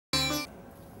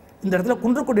இந்த இடத்துல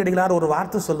குன்றக்குடி அடிகளார் ஒரு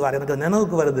வார்த்தை சொல்வார், எனக்கு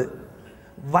நினைவுக்கு வருது.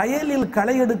 வயலில்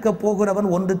களை எடுக்க போகிறவன்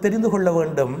ஒன்று தெரிந்து கொள்ள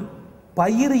வேண்டும்,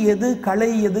 பயிர் எது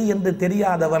களை எது என்று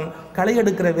தெரியாதவன் களை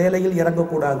எடுக்கிற வேலையில்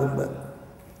இறங்கக்கூடாது.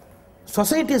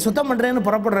 சொசைட்டியை சுத்தம் பண்றேன்னு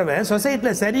புறப்படுறவன்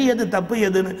சொசைட்டியில் சரி எது தப்பு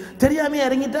எதுன்னு தெரியாமே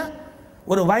இறங்கிட்டா,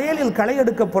 ஒரு வயலில் களை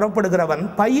எடுக்க புறப்படுகிறவன்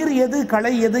பயிர் எது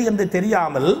களை எது என்று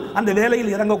தெரியாமல் அந்த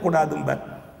வேலையில் இறங்கக்கூடாதும்பர்.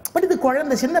 பட் இது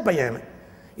குழந்தை, சின்ன பையன்,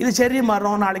 இது செரி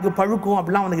மரம் நாளைக்கு பழுக்கும்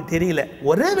அப்படிலாம் அவனுக்கு தெரியல.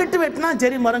 ஒரே வெட்டினா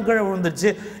செரி மரம் கீழே விழுந்துருச்சு,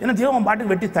 என்ன தெய்வம் அவன்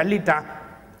பாட்டுக்கு வெட்டி தள்ளிட்டான்.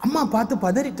 அம்மா பார்த்து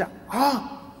பதறிட்டான்.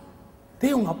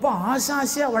 தெய்வம் உங்க அப்பா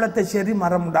ஆசையா வளர்த்த செரி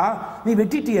மரம்டா, நீ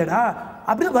வெட்டிட்டியடா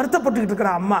அப்படின்னு வருத்தப்பட்டுக்கிட்டு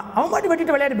இருக்கிற அம்மா. அவன் பாட்டு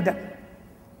வெட்டிட்டு விளையாடி விட்டான்.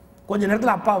 கொஞ்ச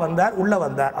நேரத்தில் அப்பா வந்தார், உள்ள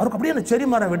வந்தார். அவருக்கு அப்படியே அந்த செரி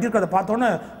மரம் வெட்டிருக்கிறத பார்த்தோன்னே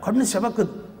கண்ணு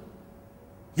செவக்குது.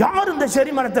 யார் இந்த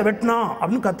செரி மரத்தை வெட்டினா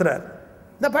அப்படின்னு கத்துறாரு.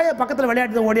 இந்த பையன் பக்கத்தில்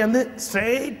விளையாட்டு ஓடியாந்து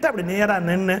ஸ்ட்ரெயிட்டாக அப்படி நேராக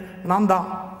நின்று,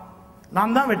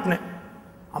 நான் தான் வெட்டினேன்.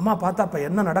 அம்மா பார்த்தா அப்போ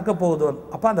என்ன நடக்க போகுதோன்னு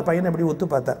அப்பா அந்த பையனை எப்படி ஒத்து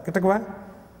பார்த்தார்.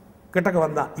 கிட்டக்க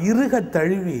வந்தான், இறுக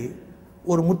தழுவி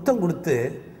ஒரு முத்தம் கொடுத்து,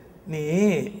 நீ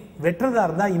வெட்டுறதா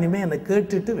இருந்தால் இனிமேல் என்னை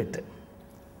கேட்டுட்டு வெட்டு,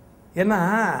 ஏன்னா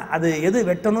அது எது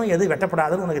வெட்டணும் எது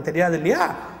வெட்டப்படாதுன்னு உனக்கு தெரியாது இல்லையா,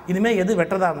 இனிமேல் எது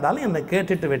வெட்டுறதா இருந்தாலும் என்னை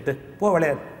கேட்டுட்டு வெட்டு, போ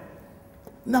விளையாடு.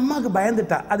 இந்த அம்மாவுக்கு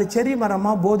பயந்துட்டா, அது செரி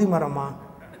மரமா போதி மரமா,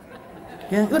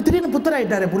 இவர் திடீர்னு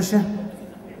புத்தராயிட்டாரு புருஷன்,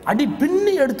 அடி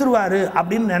பின்னி எடுத்துருவாரு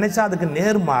அப்படின்னு நினைச்சா அதுக்கு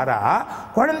நேர்மாறா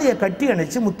குழந்தைய கட்டி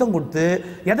அணைச்சு முத்தம் கொடுத்து,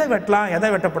 எதை வெட்டலாம் எதை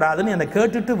வெட்டப்படாதுன்னு என்னை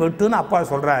கேட்டுட்டு வெட்டுன்னு அப்பா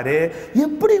சொல்றாரு.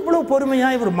 எப்படி இவ்வளவு பொறுமையா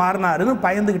இவர் மாறினாருன்னு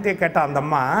பயந்துகிட்டே கேட்டா அந்த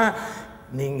அம்மா,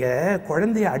 நீங்க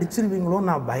குழந்தைய அடிச்சிருவீங்களோ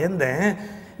நான் பயந்தேன்,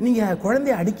 நீங்க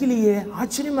குழந்தைய அடிக்கலையே,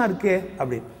 ஆச்சரியமா இருக்கே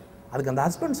அப்படின்னு. அதுக்கு அந்த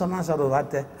ஹஸ்பண்ட் சொன்னா சார் ஒரு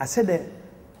வார்த்தை, அசடே,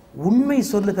 உண்மை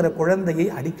சொல்லுகிற குழந்தையை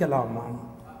அடிக்கலாமா?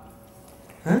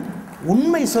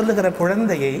 உண்மை சொல்லுகிற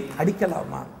குழந்தையை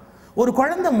அடிக்கலாமா? ஒரு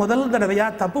குழந்தை முதல் தடவையா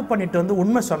தப்பு பண்ணிட்டு வந்து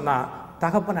உண்மை சொன்னா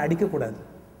தகப்பனை அடிக்க கூடாது.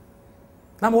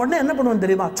 நம்ம உடனே என்ன பண்ணுவோம்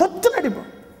தெரியுமா? சொத்துன்னு அடிப்போம்.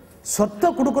 சொத்தை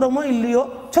கொடுக்குறோமோ இல்லையோ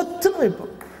சொத்துன்னு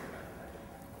வைப்போம்.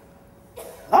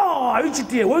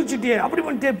 அழிச்சிட்டியே ஒழிச்சிட்டியே அப்படி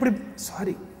பண்ணிட்டே இப்படி.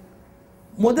 சாரி,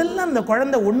 முதல்ல அந்த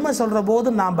குழந்தை உண்மை சொல்ற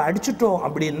போது நாம் அடிச்சிட்டோம்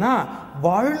அப்படின்னா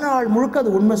வாழ்நாள் முழுக்க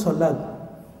அது உண்மை சொல்லாது.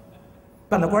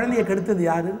 இப்ப அந்த குழந்தைய கெடுத்தது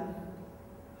யாரு?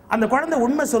 அந்த குழந்தை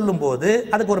உண்மை சொல்லும் போது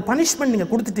அதுக்கு ஒரு பனிஷ்மெண்ட் நீங்க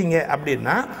கொடுத்துட்டீங்க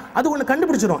அப்படின்னா அது ஒன்று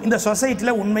கண்டுபிடிச்சிடும், இந்த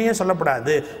சொசைட்டில உண்மையே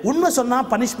சொல்லப்படாது, உண்மை சொன்னா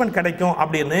பனிஷ்மெண்ட் கிடைக்கும்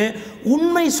அப்படின்னு.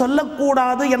 உண்மை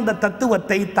சொல்லக்கூடாது என்ற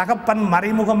தத்துவத்தை தகப்பன்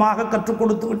மறைமுகமாக கற்றுக்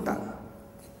கொடுத்து விட்டான்.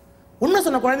 உண்மை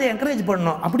சொன்ன குழந்தைய என்கரேஜ்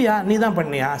பண்ணணும். அப்படியா, நீ தான்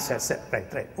பண்ணியா, சரி சரி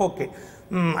ரைட் ரைட் ஓகே,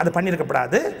 அது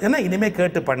பண்ணியிருக்கப்படாது, ஏன்னா இனிமேல்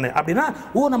கேட்டு பண்ணு அப்படின்னா,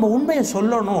 நம்ம உண்மையை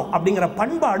சொல்லணும் அப்படிங்கிற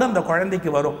பண்பாடு அந்த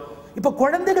குழந்தைக்கு வரும். இப்போ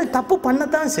குழந்தைகள் தப்பு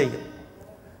பண்ணத்தான் செய்யும்.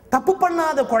 தப்பு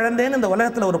பண்ணாத குழந்தைன்னு இந்த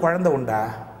உலகத்தில் ஒரு குழந்தை உண்டா?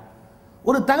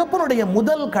 ஒரு தகப்பனுடைய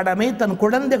முதல் கடமை தன்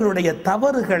குழந்தைகளுடைய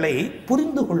தவறுகளை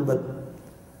புரிந்து கொள்வது.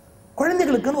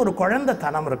 குழந்தைகளுக்குன்னு ஒரு குழந்தை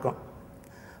தனம் இருக்கும்.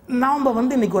 நாம்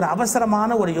இன்னைக்கு ஒரு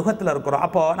அவசரமான ஒரு யுகத்தில் இருக்கிறோம்.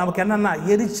 அப்போ நமக்கு என்னன்னா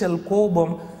எரிச்சல்,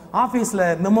 கோபம். ஆஃபீஸில்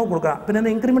மெமோ கொடுக்குறான், பின்ன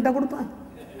என்ன இன்க்ரிமெண்ட்டாக கொடுப்பான்,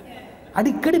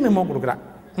 அடிக்கடி மெமோ கொடுக்குறான்.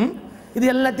 இது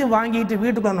எல்லாத்தையும் வாங்கிட்டு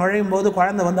வீட்டுக்குள்ள நுழையும் போது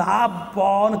குழந்தை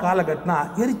ஆப்பான்னு காலை கட்டினா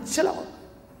எரிச்சலாகும்.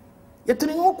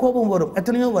 எத்தனையோ கோபம் வரும்,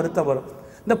 எத்தனையோ வருத்தம் வரும்.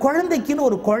 இந்த குழந்தைக்குன்னு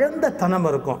ஒரு குழந்தைத்தனம்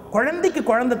இருக்கும். குழந்தைக்கு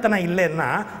குழந்தைத்தனம் இல்லைன்னா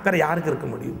வேற யாருக்கு இருக்க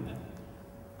முடியும்?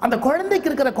 அந்த குழந்தைக்கு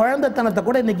இருக்கிற குழந்தைத்தனத்தை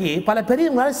கூட இன்னைக்கு பல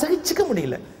பெரியவங்களால சகிச்சுக்க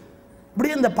முடியல.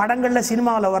 இப்படியே இந்த படங்களில்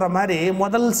சினிமாவில் வர மாதிரி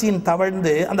முதல் சீன்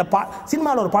தவழ்ந்து அந்த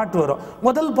சினிமாவில் ஒரு பாட்டு வரும்.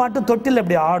 முதல் பாட்டு தொட்டில்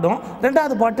இப்படி ஆடும்,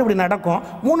 ரெண்டாவது பாட்டு இப்படி நடக்கும்,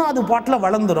 மூணாவது பாட்டில்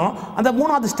வளர்ந்துடும். அந்த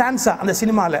மூணாவது ஸ்டான்ஸா அந்த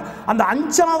சினிமாவில், அந்த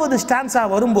அஞ்சாவது ஸ்டான்ஸா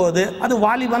வரும்போது அது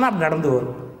வாலிபனா அப்படி நடந்து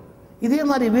வரும். இதே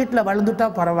மாதிரி வீட்டில் வளர்ந்துட்டா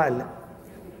பரவாயில்ல,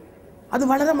 அது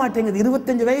வளர மாட்டேங்குது.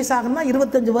 25 வயசு ஆகுன்னா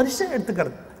 25 வருஷம்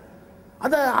எடுத்துக்கிறது.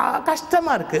 அது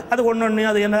கஷ்டமாக இருக்குது. அது ஒன்று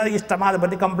அது என்ன இஷ்டமாக அதை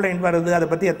பற்றி கம்ப்ளைண்ட் வருது, அதை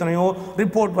பற்றி எத்தனையோ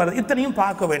ரிப்போர்ட் வருது, இத்தனையும்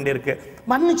பார்க்க வேண்டியிருக்கு.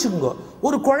 மன்னிச்சுங்கோ,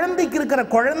 ஒரு குழந்தைக்கு இருக்கிற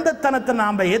குழந்தைத்தனத்தை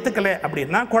நாம் ஏற்றுக்கலை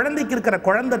அப்படின்னா, குழந்தைக்கு இருக்கிற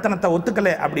குழந்தைத்தனத்தை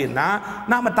ஒத்துக்கலை அப்படின்னா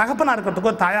நாம் தகப்பனாக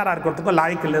இருக்கிறதுக்கோ தாயாராக இருக்கிறதுக்கோ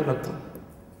லாய்க்கில்லைன்னு அர்த்தம்.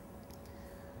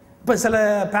 இப்போ சில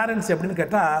பேரண்ட்ஸ் எப்படின்னு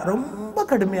கேட்டால் ரொம்ப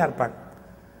கடுமையாக இருப்பாங்க.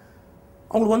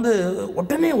 அவங்களுக்கு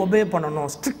உடனே ஒபே பண்ணணும்,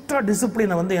 ஸ்ட்ரிக்டாக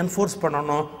டிசிப்ளினை என்ஃபோர்ஸ்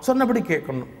பண்ணணும், சொன்னபடி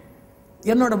கேட்கணும்.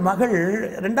 என்னோட மகள்,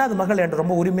 ரெண்டாவது மகள் என்கிட்ட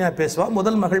ரொம்ப உரிமையாக பேசுவாள்,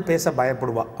 முதல் மகள் பேச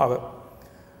பயப்படுவா. அவள்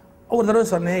ஒரு தடவை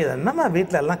சொன்னேன், இது என்னம்மா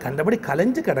வீட்டில் எல்லாம் கண்டபடி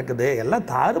கலைஞ்சு கிடக்குது, எல்லாம்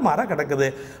தாறுமாறாக கிடக்குது,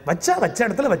 வச்ச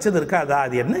இடத்துல வச்சது இருக்காதா,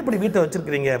 அது என்ன இப்படி வீட்டை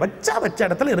வச்சுருக்கிறீங்க, வச்ச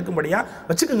இடத்துல இருக்கும்படியா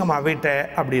வச்சுக்கோங்கம்மா வீட்டை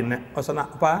அப்படின்னு. அவள் சொன்னா,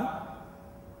 அப்பா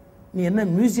நீ என்ன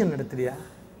மியூசியம் நடத்துறியா?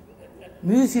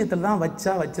 மியூசியத்தில் தான்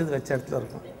வச்சது வச்ச இடத்துல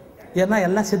இருக்கும், ஏன்னா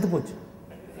எல்லாம் செத்து போச்சு.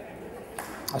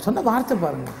 சொன்ன வார்த்தை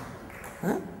பாருங்க,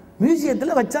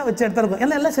 மியூசியத்தில் வச்ச இடத்துல இருக்கும்,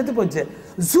 எல்லாம் செத்து போச்சு.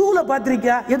 ஜூவில்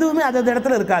பார்த்துருக்கியா, எதுவுமே அது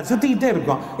இடத்துல இருக்காது, சுற்றிக்கிட்டே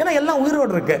இருக்கும். ஏன்னா எல்லாம்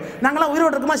உயிரோடு இருக்கு. நாங்களாம்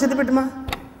உயிரோடு இருக்குமா, செத்து போயிட்டுமா?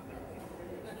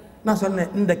 நான்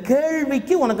சொன்னேன், இந்த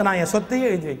கேள்விக்கு உனக்கு நான் என் சொத்தையே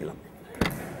எழுதி வைக்கலாம்,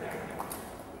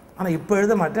 ஆனால் இப்போ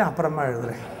எழுத மாட்டேன், அப்புறமா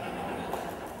எழுதுறேன்.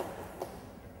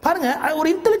 பாருங்க, ஒரு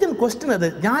இன்டெலிஜென்ட் கொஸ்டின், அது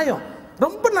நியாயம்.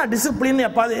 ரொம்ப நான் டிசிப்ளின்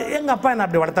எப்பாது எங்கள் அப்பா என்ன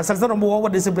அப்படி வளர்த்தார். சார் ரொம்ப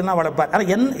ஓவர் டிசிப்ளினாக வளர்ப்பார்.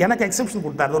 ஆனால் எனக்கு எக்ஸப்ஷன்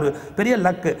கொடுத்தாரு, ஒரு பெரிய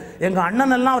லக்கு. எங்கள்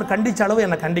அண்ணன் எல்லாம் அவர் கண்டிச்ச அளவு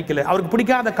என்னை கண்டிக்கல. அவருக்கு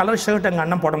பிடிக்காத கலர் ஷர்ட் எங்கள்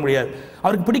அண்ணன் போட முடியாது,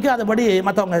 அவருக்கு பிடிக்காதபடி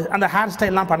மற்றவங்க அந்த ஹேர்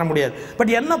ஸ்டைல்லாம் பண்ண முடியாது.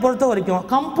 பட் என்னை பொறுத்த வரைக்கும்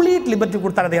கம்ப்ளீட் லிபர்ட்டி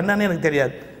கொடுத்தார். அது என்னன்னு எனக்கு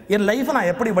தெரியாது. என் லைஃப்பை நான்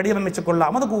எப்படி வடிவமைச்சு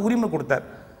கொள்ளலாம் அதுக்கு உரிமை கொடுத்தார்.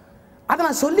 அதை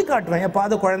நான் சொல்லி காட்டுவேன்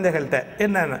எப்பாவது குழந்தைகள்கிட்ட.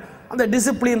 என்னென்ன அந்த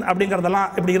டிசிப்ளின்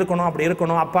அப்படிங்கிறதெல்லாம் இப்படி இருக்கணும், அப்படி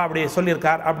இருக்கணும், அப்பா அப்படி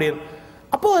சொல்லியிருக்கார் அப்படின்னு.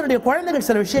 அப்போது அவருடைய குழந்தைகள்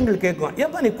சில விஷயங்கள் கேட்கும்.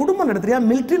 ஏப்பா நீ குடும்பம் நடத்துறியா,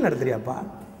 மிலிட்ரி நடத்துறியாப்பா?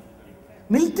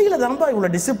 மிலிட்ரியில் தான்ப்பா இவ்வளோ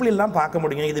டிசிப்ளின்லாம் பார்க்க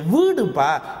முடியும், இது வீடுப்பா,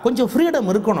 கொஞ்சம் ஃப்ரீடம்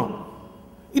இருக்கணும்.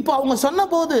 இப்போ அவங்க சொன்ன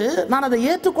போது நான் அதை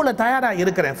ஏற்றுக்கொள்ள தயாராக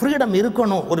இருக்கிறேன். ஃப்ரீடம்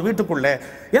இருக்கணும் ஒரு வீட்டுக்குள்ளே.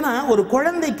 ஏன்னா ஒரு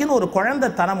குழந்தைக்குன்னு ஒரு குழந்தை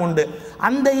தனம் உண்டு.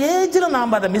 அந்த ஏஜில்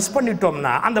நாம் அதை மிஸ்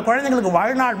பண்ணிட்டோம்னா அந்த குழந்தைங்களுக்கு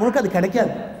வாழ்நாள் முழுக்க அது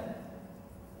கிடைக்காது.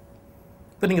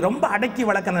 இப்போ நீங்கள் ரொம்ப அடக்கி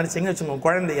வளர்க்க நினச்சிங்கன்னு வச்சுக்கோங்க,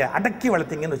 குழந்தைய அடக்கி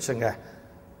வளர்த்தீங்கன்னு வச்சுங்க,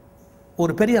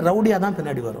 ஒரு பெரிய ரவுடியாக தான்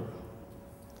பின்னாடி வரும்.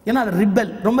 ஏன்னா அது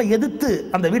ரிப்பல், ரொம்ப எதிர்த்து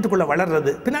அந்த வீட்டுக்குள்ளே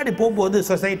வளர்றது பின்னாடி போகும்போது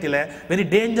சொசைட்டியில் வெரி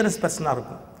டேஞ்சரஸ் பர்சனாக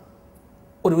இருக்கும்.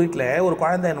 ஒரு வீட்டில் ஒரு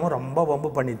குழந்தை என்னமோ ரொம்ப வம்பு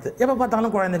பண்ணிட்டு, எப்போ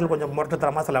பார்த்தாலும் குழந்தைகள் கொஞ்சம்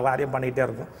முரட்டுத்தனமாக சில காரியம் பண்ணிகிட்டே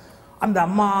இருக்கும். அந்த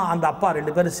அம்மா அந்த அப்பா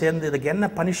 2 பேரும் சேர்ந்து இதுக்கு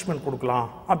என்ன பனிஷ்மெண்ட் கொடுக்கலாம்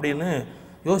அப்படின்னு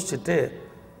யோசிச்சுட்டு,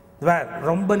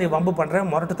 ரொம்ப நீ வம்பு பண்ணுற,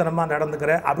 முரட்டுத்தனமாக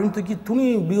நடந்துக்கிற அப்படின்னு தூக்கி துணி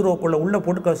பீரோக்குள்ளே உள்ளே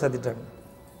போட்டு கவுசாத்திட்டாங்க.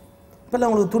 இப்போல்லாம்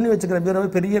அவங்களுக்கு துணி வச்சுக்கிற பீரோவே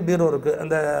பெரிய பீரோ இருக்குது,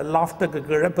 அந்த லாஃப்ட்டுக்கு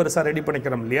கீழே பெருசாக ரெடி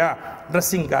பண்ணிக்கிறோம் இல்லையா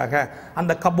ட்ரெஸ்ஸிங்காக,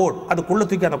 அந்த கபோர்ட் அதுக்குள்ளே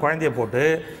தூக்கி அந்த குழந்தைய போட்டு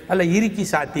அதில் இறுக்கி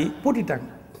சாத்தி பூட்டிட்டாங்க.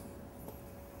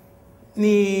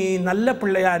 நீ நல்ல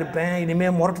பிள்ளையாக இருப்பேன்,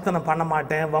 இனிமேல் முரட்டுத்தனம் பண்ண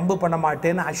மாட்டேன், வம்பு பண்ண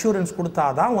மாட்டேன்னு அஷூரன்ஸ்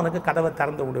கொடுத்தாதான் உனக்கு கதவை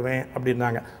திறந்து விடுவேன்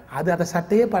அப்படின்னாங்க. அதை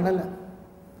சட்டையே பண்ணலை,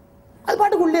 அது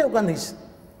பாட்டுக்கு உள்ளே உட்காந்துச்சு.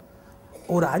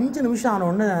 ஒரு 5 நிமிஷம்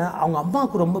ஆனோடனே அவங்க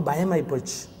அம்மாவுக்கு ரொம்ப பயமாகி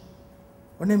போச்சு.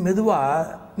 உடனே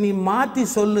மெதுவாக நீ மாற்றி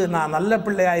சொல்லு, நான் நல்ல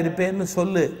பிள்ளையாக இருப்பேன்னு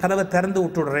சொல்லு, கதவை திறந்து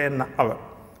விட்டுடுறேன்னா அவன்.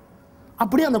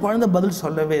 அப்படியே அந்த குழந்தை பதில்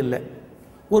சொல்லவே இல்லை.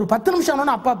 ஒரு 10 நிமிஷம்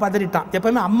ஆனோன்னு அப்பா பதறிட்டான்.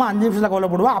 எப்போவுமே அம்மா 5 நிமிஷத்தில்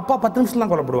கொல்லப்படுவா, அப்பா 10 நிமிஷத்துல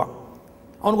தான் கொல்லப்படுவான்.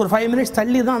 அவனுக்கு ஒரு 5 மினிட்ஸ்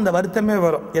தள்ளி தான் அந்த வருத்தமே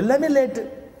வரும், எல்லாமே லேட்டு.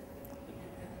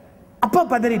 அப்பா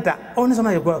பதறிட்டான். ஒன்று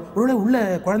சொன்னா, உள்ள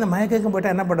குழந்தை மயக்கம்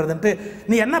போயிட்டா என்ன பண்ணுறதுன்ட்டு,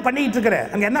 நீ என்ன பண்ணிக்கிட்டு இருக்கிற,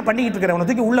 அங்கே என்ன பண்ணிக்கிட்டு இருக்கிற, உன்னை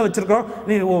தூக்கி உள்ளே வச்சிருக்கோம்,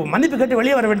 நீ மன்னிப்பு கேட்டு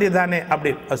வெளியே வர வேண்டியது தானே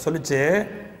அப்படின்னு அது சொல்லிச்சு.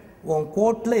 உன்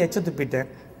கோட்டில் எச்ச துப்பிட்டேன்,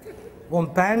 உன்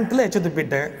பேண்ட்டில் எச்ச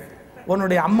துப்பிட்டேன்,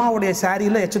 உன்னுடைய அம்மாவுடைய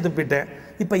சாரியில் எச்ச துப்பிட்டேன்,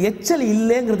 இப்போ எச்சல்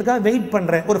இல்லைங்கிறதுக்காக வெயிட்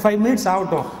பண்ணுறேன், ஒரு 5 மினிட்ஸ்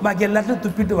ஆகட்டும், பாக்கி எல்லாத்தையும்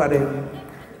துப்பிட்டு வரேன்.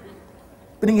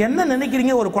 இப்போ நீங்கள் என்ன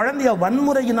நினைக்கிறீங்க, ஒரு குழந்தைய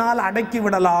வன்முறையினால் அடக்கி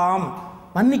விடலாம்,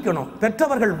 மன்னிக்கணும்.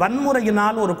 பெற்றவர்கள்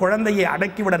வன்முறையினால் ஒரு குழந்தையை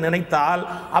அடக்கிவிட நினைத்தால்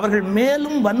அவர்கள்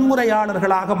மேலும்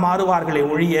வன்முறையாளர்களாக மாறுவார்களே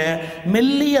ஒழிய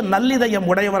மெல்லிய நல்லிதயம்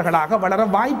உடையவர்களாக வளர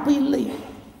வாய்ப்பு இல்லை.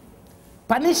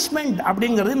 பனிஷ்மெண்ட்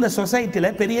அப்படிங்கிறது இந்த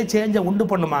சொசைட்டியில் பெரிய சேஞ்சை உண்டு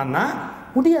பண்ணுமான்னா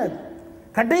முடியாது.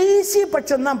 கடைசி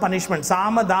பட்சம் தான் பனிஷ்மெண்ட்,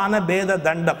 சாமதான பேத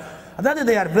தண்டம். அதாவது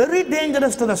they are very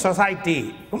dangerous to the society.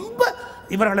 ரொம்ப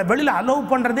இவர்களை வெளியில் அலோவ்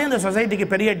பண்ணுறதே இந்த சொசைட்டிக்கு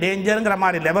பெரிய டேஞ்சருங்கிற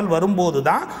மாதிரி லெவல் வரும்போது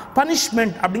தான்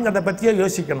பனிஷ்மெண்ட் அப்படிங்கிறத பற்றியே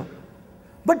யோசிக்கணும்.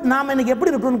 பட் நாம் இன்னைக்கு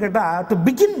எப்படி இருக்கணும்னு கேட்டால், டு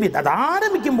பிகின் வித், அது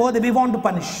ஆரம்பிக்கும் போது வி வாண்ட் டு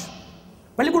பனிஷ்.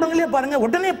 பள்ளிக்கூடங்களே பாருங்கள்,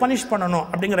 உடனே பனிஷ் பண்ணணும்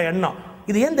அப்படிங்கிற எண்ணம்.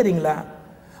 இது ஏன் தெரியுங்களா?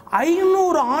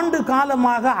 500 ஆண்டு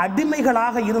காலமாக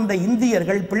அடிமைகளாக இருந்த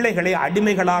இந்தியர்கள் பிள்ளைகளை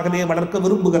அடிமைகளாகவே வளர்க்க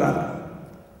விரும்புகிறார்கள்.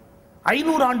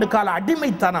 500 ஆண்டு கால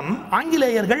அடிமைத்தனம்,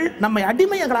 ஆங்கிலேயர்கள் நம்மை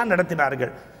அடிமைகளாக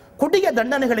நடத்தினார்கள், கொடிய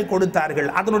தண்டனைகளை கொடுத்தார்கள்.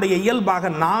 அதனுடைய இயல்பாக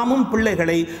நாமும்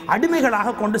பிள்ளைகளை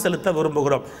அடிமைகளாக கொண்டு செலுத்த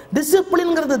விரும்புகிறோம்.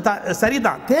 டிசிப்ளின்ங்கிறது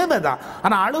சரிதான், தேவைதான்.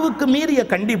 ஆனால் அளவுக்கு மீறிய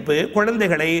கண்டிப்பு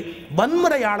குழந்தைகளை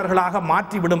வன்முறையாளர்களாக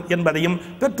மாற்றிவிடும் என்பதையும்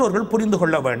பெற்றோர்கள் புரிந்து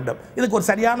கொள்ள வேண்டும். இதுக்கு ஒரு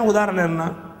சரியான உதாரணம்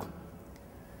என்ன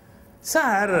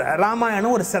சார்?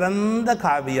 ராமாயணம் ஒரு சிறந்த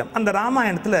காவியம். அந்த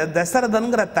ராமாயணத்தில்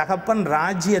தசரதன்கிற தகப்பன்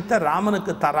ராஜ்யத்தை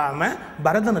ராமனுக்கு தராம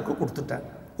பரதனுக்கு கொடுத்துட்டார்.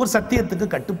 ஒரு சத்தியத்துக்கு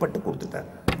கட்டுப்பட்டு கொடுத்துட்டார்.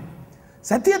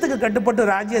 சத்தியத்துக்கு கட்டுப்பட்டு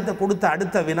ராஜ்யத்தை கொடுத்த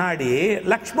அடுத்த வினாடி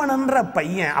லக்ஷ்மணன்ற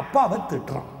பையன் அப்பாவை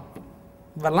திட்டுறான்.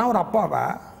 இதெல்லாம் ஒரு அப்பாவா?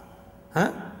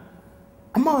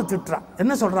 அம்மாவை திட்டுறான்.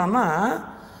 என்ன சொல்றான்னா,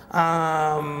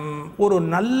 ஒரு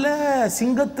நல்ல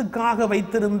சிங்கத்துக்காக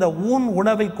வைத்திருந்த ஊன்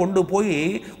உணவை கொண்டு போய்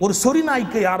ஒரு சொறி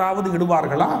நாய்க்கு யாராவது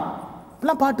இடுவார்களா?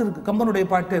 எல்லாம் பாட்டு இருக்கு, கம்பனுடைய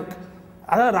பாட்டு இருக்கு.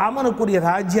 அதாவது ராமனுக்குரிய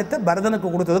ராஜ்யத்தை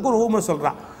பரதனுக்கு கொடுத்ததுக்கு ஒரு ஊமை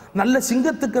சொல்றான். நல்ல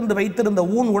சிங்கத்துக்கு என்று வைத்திருந்த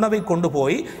ஊன் உணவை கொண்டு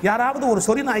போய் யாராவது ஒரு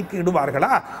சொறி நாய்க்கு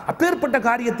இடுவார்களா? அப்பேற்பட்ட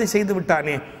காரியத்தை செய்து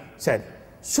விட்டானே. சரி,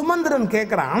 சுமந்திரன்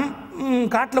கேட்குறான்,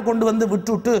 காட்டில் கொண்டு வந்து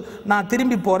விட்டுவிட்டு நான்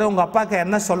திரும்பி போகிறேன், உங்கள் அப்பாவுக்கு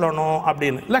என்ன சொல்லணும்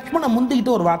அப்படின்னு. லக்ஷ்மணன்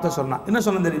முந்திக்கிட்டு ஒரு வார்த்தை சொன்னான். என்ன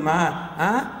சொன்ன தெரியுமா?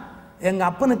 எங்கள்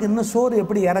அப்பனுக்கு இன்னும் சோறு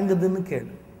எப்படி இறங்குதுன்னு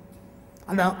கேளு.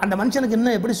 அந்த மனுஷனுக்கு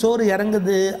இன்னும் எப்படி சோறு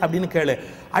இறங்குது அப்படின்னு கேளு.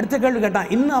 அடுத்த கேள்வி கேட்டான்,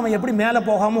 இன்னும் அவன் எப்படி மேலே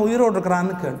போகாமல் உயிரோடு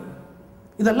இருக்கிறான்னு கேளு.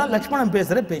 இதெல்லாம் லக்ஷ்மணன்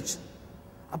பேசுகிற பேச்சு.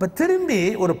 அப்போ திரும்பி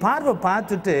ஒரு பார்வை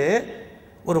பார்த்துட்டு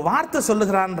ஒரு வார்த்தை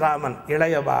சொல்லுகிறான் ராமன்,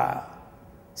 இளையவா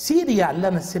சீரியா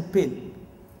அல்லன்னு செப்பேன்.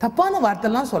 தப்பான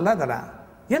வார்த்தையெல்லாம் சொல்லாதடா,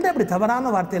 ஏன்டா இப்படி தவறான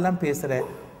வார்த்தையெல்லாம் பேசுகிற?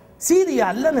 சீரியா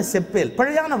அல்லன்னு செப்பேல்,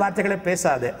 பழையான வார்த்தைகளை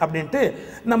பேசாது அப்படின்ட்டு.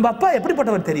 நம்ம அப்பா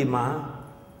எப்படிப்பட்டவர் தெரியுமா?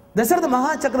 தசரத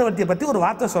மகா சக்கரவர்த்தியை பற்றி ஒரு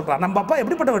வார்த்தை சொல்கிறான். நம்ம அப்பா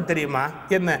எப்படிப்பட்டவர் தெரியுமா?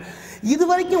 என்ன இது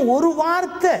வரைக்கும் ஒரு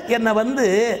வார்த்தை என்னை வந்து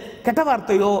கெட்ட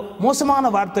வார்த்தையோ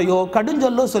மோசமான வார்த்தையோ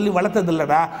கடுஞ்சொல்லோ சொல்லி வளர்த்தது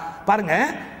இல்லடா. பாருங்க,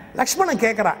 லக்ஷ்மணன்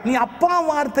கேட்குறான், நீ அப்பா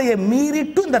வார்த்தையை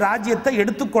மீறிட்டு இந்த ராஜ்யத்தை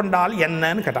எடுத்துக்கொண்டால்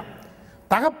என்னன்னு கேட்டான்.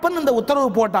 தகப்பன் இந்த உத்தரவு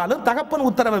போட்டாலும் தகப்பன்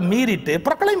உத்தரவை மீறிட்டு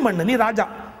ப்ரொக்ளைம் பண்ணு, நீ ராஜா.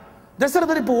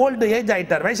 தசரதர் இப்போ ஓல்டு ஏஜ்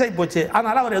ஆகிட்டார், வயசாகி போச்சு.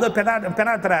 அதனால அவர் ஏதோ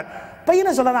பெணாத்துறார்.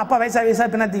 பையனை சொல்லலாம், அப்பா வயசாக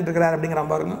பெணாத்திட்டு இருக்கிறார் அப்படிங்கிற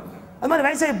பாருங்க. அது மாதிரி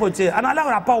வயசாகி போச்சு, அதனால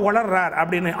அவர் அப்பா உளர்றார்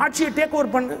அப்படின்னு. ஆட்சியை டேக்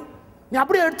ஓவர் பண்ணு, நீ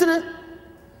அப்படியே எடுத்துரு.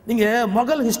 நீங்கள்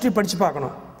முகல் ஹிஸ்ட்ரி படித்து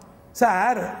பார்க்கணும்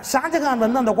சார். ஷாஜகான்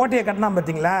வந்து அந்த கோட்டையை கட்டினா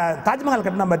பார்த்தீங்களா, தாஜ்மஹால்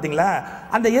கட்டினா பார்த்தீங்களா,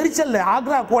 அந்த எரிச்சல்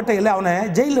ஆக்ரா கோட்டையில் அவனை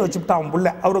ஜெயிலில் வச்சுவிட்டான். அவன்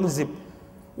புள்ள அவுரங்கசீப்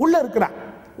உள்ளே இருக்கிறான்.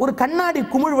 ஒரு கண்ணாடி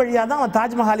குமிழ் வழியாக தான் அவன்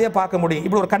தாஜ்மஹாலையே பார்க்க முடியும்.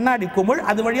 இப்படி ஒரு கண்ணாடி குமிழ்,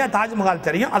 அது வழியாக தாஜ்மஹால்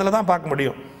தெரியும், அதில் தான் பார்க்க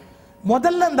முடியும்.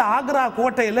 முதல்ல இந்த ஆக்ரா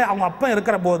கோட்டையில் அவங்க அப்பா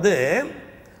இருக்கிற போது,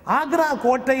 ஆக்ரா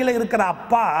கோட்டையில் இருக்கிற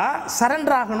அப்பா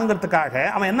சரண்டர் ஆகணுங்கிறதுக்காக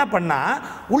அவன் என்ன பண்ணா,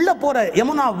 உள்ளே போகிற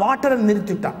யமுனா வாட்டரை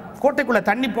நிறுத்திட்டான். கோட்டைக்குள்ளே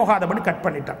தண்ணி போகாதபடி கட்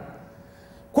பண்ணிட்டான்.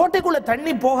 கோட்டைக்குள்ளே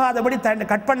தண்ணி போகாதபடி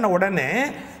கட் பண்ண உடனே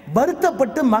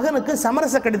வருத்தப்பட்டு மகனுக்கு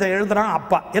சமரச கடிதம் எழுதுறான்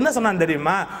அப்பா. என்ன சொன்னான்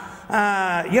தெரியுமா?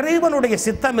 இறைவனுடைய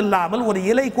சித்தம் இல்லாமல் ஒரு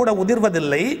இலை கூட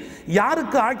உதிர்வதில்லை,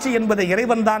 யாருக்கு ஆட்சி என்பதை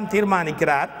இறைவன் தான்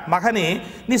தீர்மானிக்கிறார். மகனே,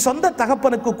 நீ சொந்த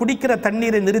தகப்பனுக்கு குடிக்கிற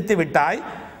தண்ணீரை நிறுத்தி விட்டாய்.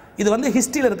 இது வந்து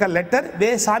ஹிஸ்டரியில் இருக்க லெட்டர். வே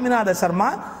சாமிநாத சர்மா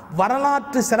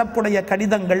வரலாற்று சிறப்புடைய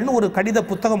கடிதங்கள்னு ஒரு கடித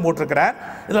புத்தகம் போட்டிருக்கிறார்.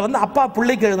 இதில் வந்து அப்பா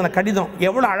பிள்ளைக்கு எழுதின கடிதம்.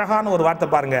 எவ்வளோ அழகான ஒரு வார்த்தை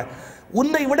பாருங்க.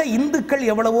 உன்னை விட இந்துக்கள்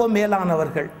எவ்வளவோ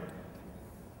மேலானவர்கள்,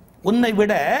 உன்னை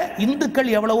விட இந்துக்கள்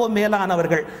எவ்வளவோ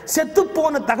மேலானவர்கள்.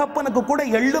 செத்துப்போன தகப்பனுக்கு கூட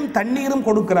எள்ளும் தண்ணீரும்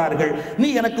கொடுக்கிறார்கள். நீ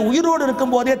எனக்கு உயிரோடு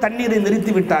இருக்கும் போதே தண்ணீரை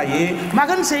நிறுத்தி விட்டாயே,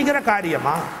 மகன் செய்கிற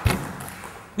காரியமா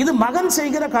இது? மகன்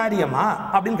செய்கிற காரியமா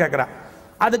அப்படின்னு கேட்கிறான்.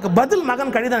 அதுக்கு பதில்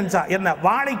மகன் கடிதம் அனுப்பிச்சா என்ன,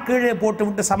 வாழை கீழே போட்டு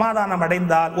விட்டு சமாதானம்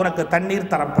அடைந்தால் உனக்கு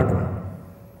தண்ணீர் தரப்படும்.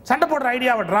 சண்டை போடுற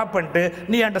ஐடியாவை டிராப் பண்ணிட்டு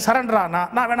நீ என்கிட்ட சரண்டரானா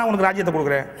நான் வேணா உனக்கு ராஜ்யத்தை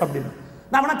கொடுக்குறேன் அப்படின்னு,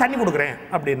 நான் வேணா தண்ணி கொடுக்குறேன்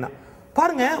அப்படின்னா.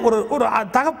 பாருங்க, ஒரு ஒரு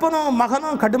தகப்பனும்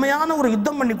மகனும் கடுமையான ஒரு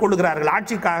யுத்தம் பண்ணி கொள்ளுகிறார்கள்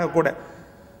ஆட்சிக்காக கூட.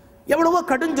 எவ்வளவோ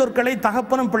கடுஞ்சொற்களை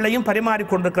தகப்பனும் பிள்ளையும் பரிமாறி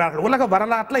கொண்டிருக்கிறார்கள். உலக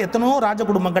வரலாற்றில் எத்தனோ ராஜ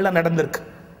குடும்பங்கள்ல நடந்திருக்கு.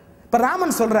 இப்போ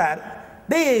ராமன் சொல்றார்,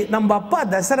 டேய் நம்ம அப்பா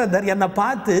தசரதர் என்னை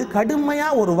பார்த்து கடுமையா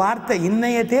ஒரு வார்த்தை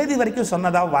இன்னைய தேதி வரைக்கும்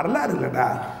சொன்னதா வரலாறு இல்லடா.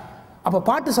 அப்ப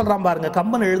பாட்டு சொல்றான் பாருங்க,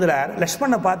 கம்பன் எழுதுறார்.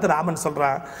 லக்ஷ்மணனை பார்த்து ராமன்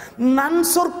சொல்றான், நன்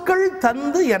சொற்கள்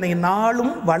தந்து என்னை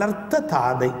நாளும் வளர்த்த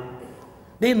தாதை.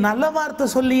 டேய், நல்ல வார்த்தை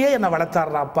சொல்லியே என்னை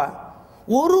வளர்த்தாடுறா அப்பா.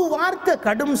 ஒரு வார்த்தை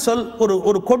கடும் சொல்,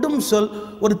 ஒரு கொடும் சொல்,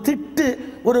 ஒரு திட்டு,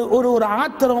 ஒரு ஒரு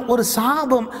ஆத்திரம், ஒரு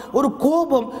சாபம், ஒரு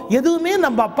கோபம் எதுவுமே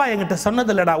நம்ம அப்பா என்கிட்ட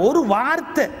சொன்னதில்லடா. ஒரு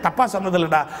வார்த்தை தப்பா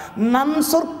சொன்னதில்லடா. நன்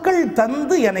சொற்கள்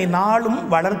தந்து என்னை நாளும்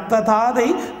வளர்த்த தாதை,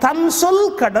 தன் சொல்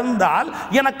கடந்தால்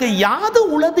எனக்கு யாது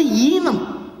உளது ஈனம்.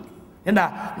 ஏண்டா,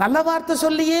 நல்ல வார்த்தை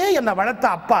சொல்லியே என்னை வளர்த்த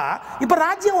அப்பா இப்ப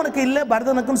ராஜ்யம் உனக்கு இல்லை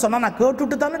பரதனுக்குன்னு சொன்னா நான்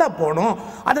கேட்டுட்டு தானடா போகணும்.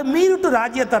 அதை மீறிட்டு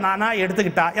ராஜ்யத்தை நானா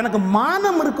எடுத்துக்கிட்டா எனக்கு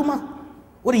மானம் இருக்குமா,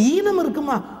 ஒரு ஈனம்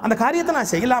இருக்குமா? அந்த காரியத்தை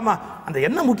நான் செய்யலாமா? அந்த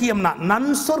என்ன முக்கியம்னா,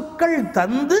 நன் சொற்கள்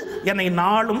தந்து என்னை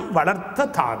நாளும் வளர்த்த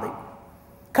தாதை.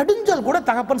 கடுஞ்சொல் கூட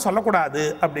தகப்பன் சொல்லக்கூடாது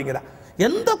அப்படிங்கிறா.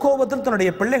 எந்த கோபத்தில்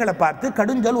தன்னுடைய பிள்ளைகளை பார்த்து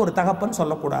கடுஞ்சொல் ஒரு தகப்பன்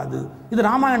சொல்லக்கூடாது. இது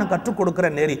ராமாயணம் கற்றுக் கொடுக்கிற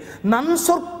நெறி. நன்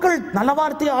சொற்கள் நல்ல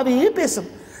வார்த்தையாவே பேசும்.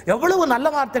 எவ்வளவு நல்ல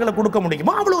வார்த்தைகளை கொடுக்க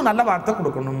முடியுமோ அவ்வளவு நல்ல வார்த்தை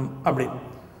கொடுக்கணும் அப்படின்னு.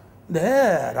 இந்த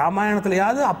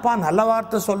ராமாயணத்திலேயாவது அப்பா நல்ல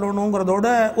வார்த்தை சொல்லணுங்கிறதோட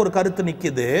ஒரு கருத்து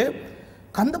நிற்குது.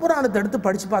 கந்தபுராணத்தை எடுத்து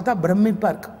படித்து பார்த்தா பிரமிப்பா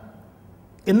இருக்கு.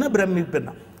 என்ன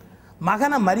பிரமிப்புன்னா,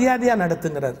 மகனை மரியாதையா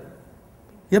நடத்துங்கிறார்.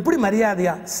 எப்படி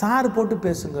மரியாதையா? சாறு போட்டு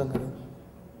பேசுங்க.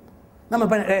 நம்ம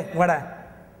வாடா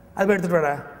அது போய் எடுத்துட்டு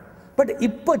வாடா. பட்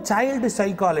இப்போ சைல்டு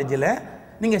சைக்காலஜியில்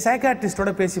நீங்கள்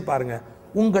சைக்காட்ரிஸ்டோட பேசி பாருங்க,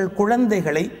 உங்கள்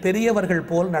குழந்தைகளை பெரியவர்கள்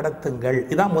போல் நடத்துங்கள்.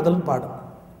 இதான் முதல் பாடம்.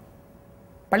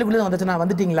 பள்ளிக்குள்ளே வந்துச்சுன்னா,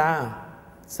 வந்துட்டீங்களா,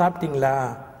 சாப்பிட்டீங்களா,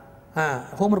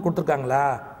 ஹோம்ஒர்க் கொடுத்துருக்காங்களா,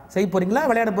 செய்ய போறீங்களா,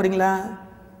 விளையாட போறீங்களா,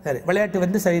 சரி விளையாட்டு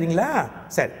வந்து செய்கிறீங்களா,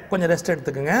 சரி கொஞ்சம் ரெஸ்ட்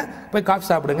எடுத்துக்கோங்க, போய் காஃபி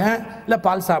சாப்பிடுங்க, இல்லை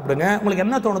பால் சாப்பிடுங்க, உங்களுக்கு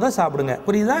என்ன தோணுதோ சாப்பிடுங்க,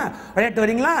 புரியுதா? விளையாட்டு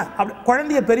வரீங்களா? அப்படி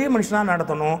குழந்தைய பெரிய மனுஷனாக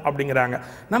நடத்தணும் அப்படிங்கிறாங்க.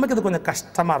 நமக்கு இது கொஞ்சம்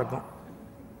கஷ்டமாக இருக்கும்.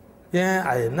 ஏன்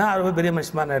அது என்ன ரொம்ப பெரிய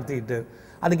மனுஷமாக நடத்திக்கிட்டு,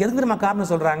 அதுக்கு எதுக்கு நம்ம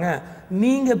காரணம் சொல்கிறாங்க,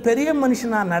 நீங்கள் பெரிய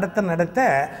மனுஷனாக நடத்த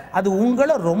அது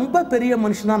உங்களை ரொம்ப பெரிய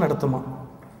மனுஷனாக நடத்துமா.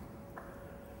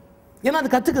 ஏன்னா அது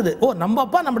கற்றுக்குது. ஓ நம்ம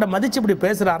அப்பா நம்மகிட்ட மதிச்சு இப்படி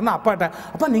பேசுகிறாருன்னா அப்பாட்ட,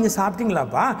 அப்பா நீங்கள்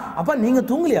சாப்பிட்டீங்களாப்பா, அப்பா நீங்கள்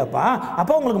தூங்கலையாப்பா,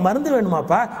 அப்பா உங்களுக்கு மருந்து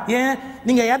வேணுமாப்பா. ஏன்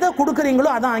நீங்கள் எதை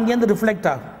கொடுக்குறீங்களோ அதான் அங்கேருந்து ரிஃப்ளெக்ட்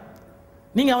ஆகும்.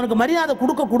 நீங்கள் அவனுக்கு மரியாதை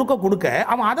கொடுக்க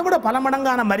அவன் அதை விட பல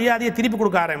மடங்கான மரியாதையை திருப்பி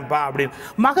கொடுக்க ஆரம்பிப்பான் அப்படின்னு.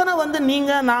 மகனை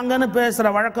நீங்கள் நாங்கன்னு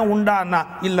பேசுகிற வழக்கம் உண்டான்னா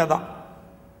இல்லை தான்.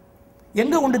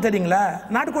 எங்கே உண்டு தெரியுங்களா,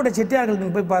 நாட்டுக்கோட்டை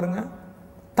செட்டியார்களுக்கு போய் பாருங்கள்,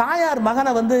 தாயார்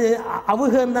மகனை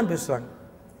அவுகன்னு தான் பேசுவாங்க.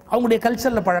 அவங்களுடைய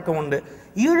கல்ச்சரில் பழக்கம் உண்டு.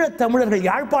 ஈழத் தமிழர்கள்,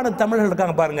 யாழ்ப்பாண தமிழர்கள்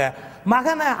இருக்காங்க பாருங்க,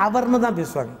 மகனை அவர்னு தான்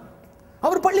பேசுவாங்க.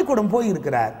 அவர் பள்ளிக்கூடம்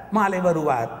போயிருக்கிறார், மாலை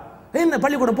வருவார், என்ன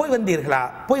பள்ளிக்கூடம் போய்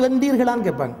வந்தீர்களான்னு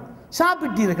கேட்பாங்க.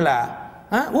 சாப்பிட்டீர்களா,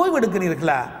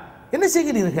 ஓய்வெடுக்கிறீர்களா, என்ன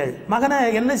செய்கிறீர்கள், மகனை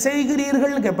என்ன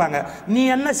செய்கிறீர்கள்னு கேட்பாங்க. நீ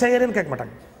என்ன செய்கிறேன்னு கேட்க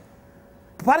மாட்டாங்க.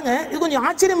 பாருங்க, இது கொஞ்சம்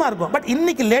ஆச்சரியமா இருக்கும். பட்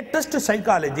இன்னைக்கு லேட்டஸ்ட்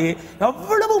சைக்காலஜி,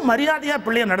 எவ்வளவு மரியாதையா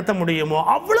பிள்ளைய நடத்த முடியுமோ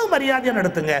அவ்வளவு மரியாதையா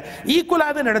நடத்துங்க,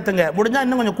 ஈக்குவலாகவே நடத்துங்க, முடிஞ்சா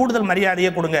இன்னும் கொஞ்சம் கூடுதல்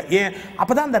மரியாதையை கொடுங்க. ஏன்,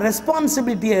 அப்பதான் அந்த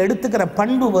ரெஸ்பான்சிபிலிட்டியை எடுத்துக்கிற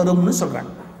பண்பு வரும்னு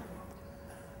சொல்றாங்க.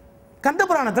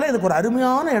 கந்தபுராணத்தில் இதுக்கு ஒரு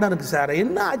அருமையான இடம் இருக்கு சார்.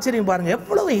 என்ன ஆச்சரியம் பாருங்க,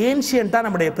 எவ்வளவு ஏன்ஷியண்டா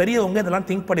நம்முடைய பெரியவங்க இதெல்லாம்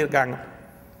திங்க் பண்ணியிருக்காங்க.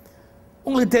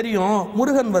 உங்களுக்கு தெரியும்,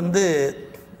 முருகன்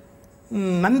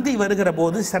நந்தி வருகிற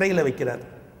போது சிறையில் வைக்கிறார்.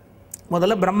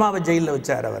 முதல்ல பிரம்மாவை ஜெயிலில்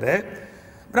வச்சார். அவர்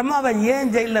பிரம்மாவை ஏன்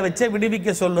ஜெயிலில் வச்ச,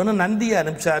 விடுவிக்க சொல்லுன்னு நந்தியை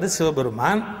அனுப்பிச்சாரு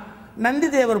சிவபெருமான். நந்தி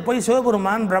தேவர் போய்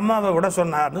சிவபெருமான் பிரம்மாவை விட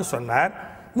சொன்னார்னு சொன்னார்.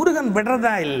 முருகன்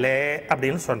விடுறதா இல்லை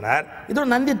அப்படின்னு சொன்னார். இதோட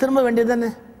நந்தி திரும்ப வேண்டியது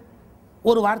தானே,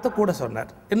 ஒரு வார்த்தை கூட சொன்னார்.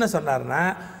 என்ன சொன்னார்னா,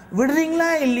 விடுறீங்களா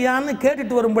இல்லையான்னு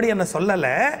கேட்டுட்டு வரும்படி என்ன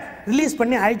சொல்லலை, ரிலீஸ்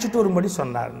பண்ணி அழைச்சிட்டு வரும்படி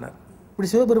சொன்னார்னார். இப்படி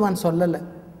சிவபெருமான் சொல்லலை.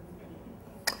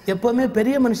 எப்போவுமே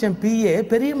பெரிய மனுஷன் பிஏ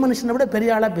பெரிய மனுஷனை விட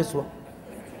பெரிய ஆளாக பேசுவோம்.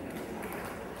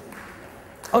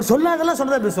 அவர் சொல்லாதெல்லாம்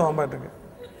சொல்லதான் பேசுவான் பாட்டுக்கு.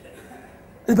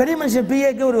 இது பெரிய மனுஷன்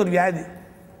பிஏக்கு ஒரு வியாதி.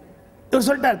 இவர்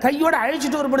சொல்லிட்டார், கையோட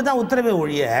அழைச்சிட்டு வரும்படி தான் உத்தரவே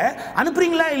ஒழிய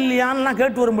அனுப்புறீங்களா இல்லையான்லாம்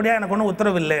கேட்டு வரும்படியா எனக்கு ஒன்றும்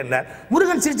உத்தரவு இல்லை என்றார்.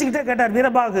 முருகன் சிரிச்சுக்கிட்டே கேட்டார்,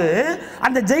 வீரபாகு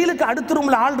அந்த ஜெயிலுக்கு அடுத்த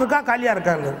ரூம்ல ஆள் இருக்கா காலியா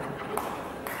இருக்காங்க.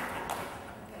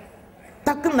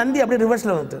 டக்குன்னு நந்தி அப்படியே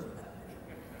ரிவர்ஸ்ல வந்துட்டார்,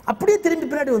 அப்படியே திரும்பி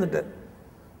பின்னாடி வந்துட்டார்.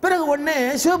 பிறகு உடனே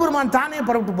சிவபெருமான் தானே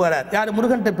புறப்பட்டு போறார், யார்,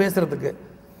 முருகன்கிட்ட பேசுறதுக்கு.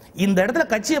 இந்த இடத்துல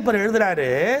கச்சியப்பர் எழுதுறாரு,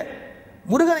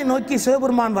 முருகனை நோக்கி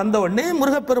சிவபெருமான் வந்த உடனே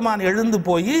முருகப்பெருமான் எழுந்து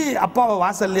போய் அப்பாவை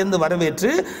வாசல்லேருந்து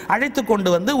வரவேற்று அழைத்து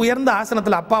கொண்டு உயர்ந்த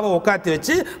ஆசனத்தில் அப்பாவை உட்காத்தி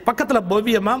வச்சு பக்கத்தில்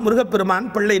பவ்யமா முருகப்பெருமான்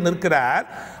பிள்ளை நிற்கிறார்.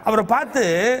 அவரை பார்த்து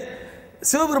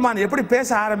சிவபெருமான் எப்படி பேச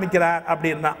ஆரம்பிக்கிறார்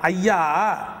அப்படின்னா, ஐயா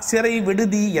சிறை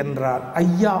விடுதி என்றார்.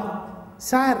 ஐயா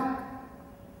சார்,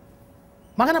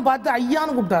 மகனை பார்த்து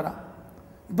ஐயான்னு கூப்பிட்டாராம்.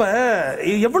 இப்போ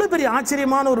எவ்வளோ பெரிய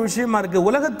ஆச்சரியமான ஒரு விஷயமா இருக்கு.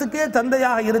 உலகத்துக்கே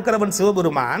தந்தையாக இருக்கிறவன்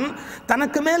சிவபெருமான்,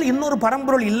 தனக்கு மேல் இன்னொரு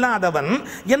பரம்பொருள் இல்லாதவன்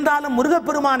என்றாலும்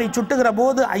முருகப்பெருமானை சுட்டுகிற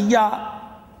போது ஐயா.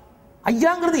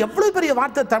 ஐயாங்கிறது எவ்வளவு பெரிய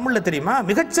வார்த்தை தமிழ்ல தெரியுமா,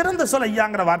 மிகச்சிறந்த சொல்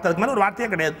ஐயாங்கிற வார்த்தை. அதுக்கு மேலே ஒரு வார்த்தையே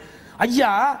கிடையாது.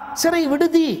 ஐயா சிறை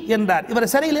விடுதி என்றார். இவரை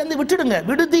சிறையிலேருந்து விட்டுடுங்க,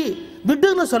 விடுதி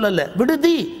விடுன்னு சொல்லல,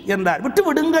 விடுதி என்றார், விட்டு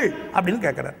விடுங்கள் அப்படின்னு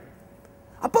கேட்கிறார்.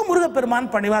 அப்போ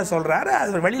முருகப்பெருமான் பணிவா சொல்றாரு,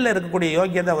 அது வெளியில் இருக்கக்கூடிய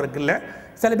யோகியதை அவருக்கு இல்லை.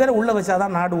 சில பேர் உள்ள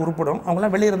வச்சாதான் நாடு உருப்படும்,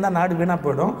 அவங்களாம் வெளியே இருந்தால் நாடு வீணா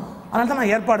போயிடும், அதனால தான்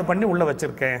நான் ஏற்பாடு பண்ணி உள்ள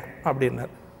வச்சிருக்கேன்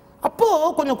அப்படின்னார். அப்போ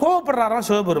கொஞ்சம் கோவப்படுறாராம்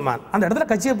சிவபெருமான். அந்த இடத்துல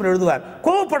கச்சியப்பர் எழுதுவார்,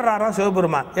 கோவப்படுறாராம்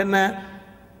சிவபெருமான். என்ன,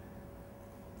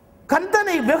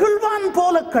 கந்தனை வெகுழ்வான்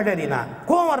போல கழறினான்.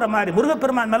 கோவம் வர்ற மாதிரி,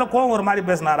 முருகப்பெருமான் மேல கோவம் ஒரு மாதிரி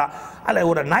பேசினாரா. அல்ல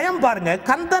ஒரு நயம் பாருங்க,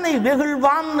 கந்தனை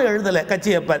வெகுழ்வான் எழுதல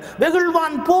கச்சியப்பர்,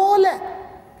 வெகுழ்வான் போல.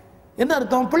 என்ன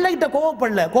அர்த்தம், பிள்ளைகிட்ட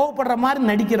கோவப்படல, கோவப்படுற மாதிரி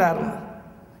நடிக்கிறார்.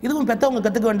 இதுவும் பெற்றவங்க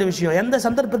கற்றுக்க வேண்டிய விஷயம். எந்த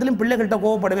சந்தர்ப்பத்திலும் பிள்ளைகள்கிட்ட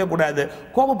கோவப்படவே கூடாது,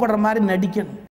 கோவப்படுற மாதிரி நடிக்கணும்.